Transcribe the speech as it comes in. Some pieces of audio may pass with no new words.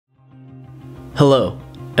Hello,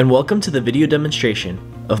 and welcome to the video demonstration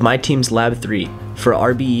of my team's Lab 3 for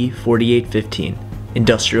RBE 4815,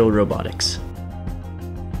 Industrial Robotics.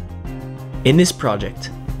 In this project,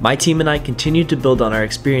 my team and I continued to build on our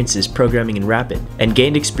experiences programming in Rapid and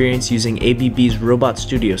gained experience using ABB's Robot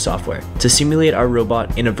Studio software to simulate our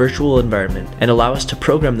robot in a virtual environment and allow us to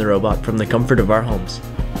program the robot from the comfort of our homes.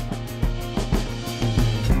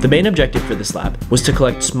 The main objective for this lab was to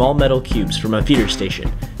collect small metal cubes from a feeder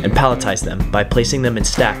station and palletize them by placing them in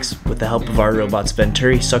stacks with the help of our robot's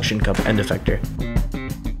Venturi suction cup end effector.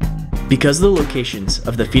 Because the locations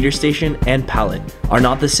of the feeder station and pallet are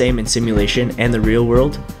not the same in simulation and the real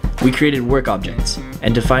world, we created work objects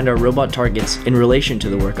and defined our robot targets in relation to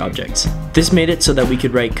the work objects. This made it so that we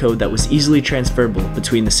could write code that was easily transferable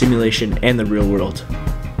between the simulation and the real world.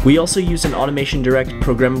 We also use an Automation Direct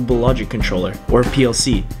Programmable Logic Controller, or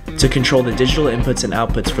PLC, to control the digital inputs and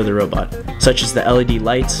outputs for the robot, such as the LED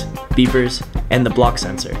lights, beepers, and the block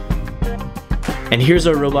sensor. And here's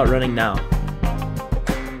our robot running now.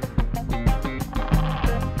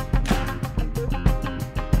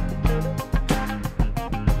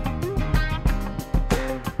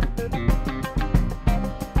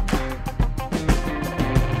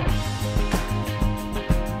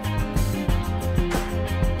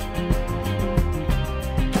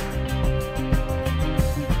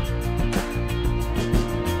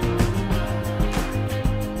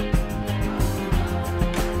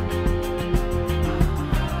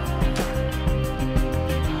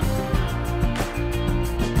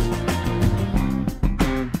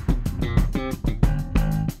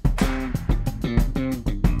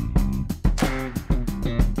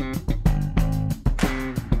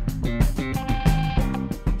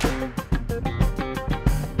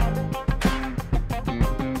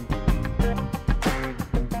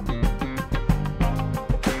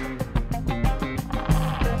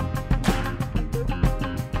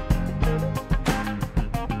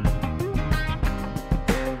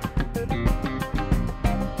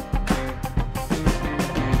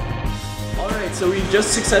 So we've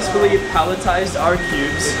just successfully palletized our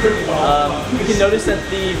cubes. You can notice that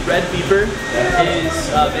the red beeper is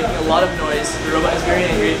making a lot of noise. The robot is very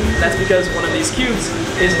angry. That's because one of these cubes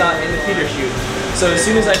is not in the feeder chute. So as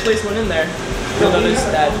soon as I place one in there, you'll notice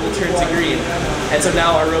that it will turn to green. And so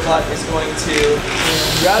now our robot is going to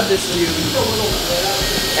grab this cube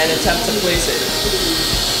and attempt to place it.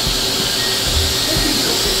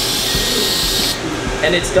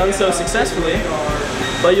 And it's done so successfully.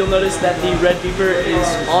 But you'll notice that the red beeper is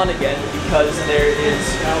on again because there is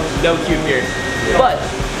no cube here. But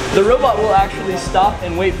the robot will actually stop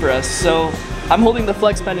and wait for us. So I'm holding the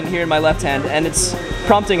flex pendant here in my left hand and it's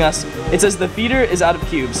prompting us. It says the feeder is out of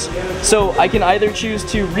cubes. So I can either choose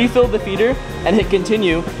to refill the feeder and hit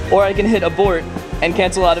continue, or I can hit abort and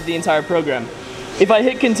cancel out of the entire program. If I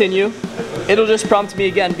hit continue, it'll just prompt me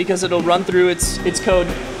again because it'll run through its code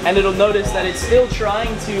and it'll notice that it's still trying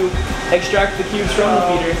to extract the cubes from the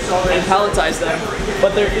feeder and palletize them,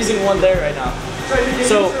 but there isn't one there right now.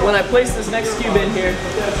 So when I place this next cube in here,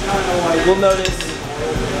 we'll notice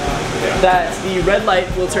that the red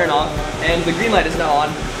light will turn off and the green light is now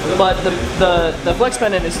on, but the flex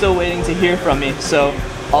pendant is still waiting to hear from me, so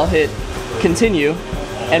I'll hit continue.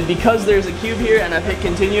 And because there's a cube here and I've hit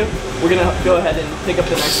continue, we're going to go ahead and pick up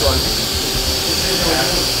the next one.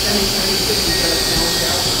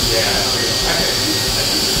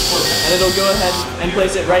 And it'll go ahead and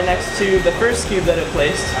place it right next to the first cube that it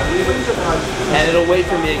placed. And it'll wait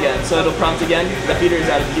for me again. So it'll prompt again, the feeder is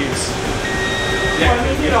out of cubes.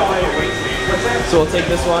 So we'll take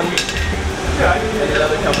this one and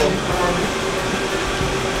another couple.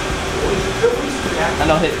 And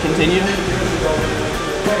I'll hit continue.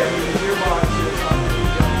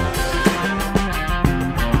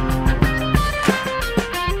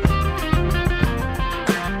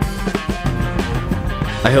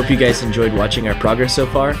 I hope you guys enjoyed watching our progress so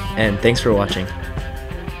far, and thanks for watching.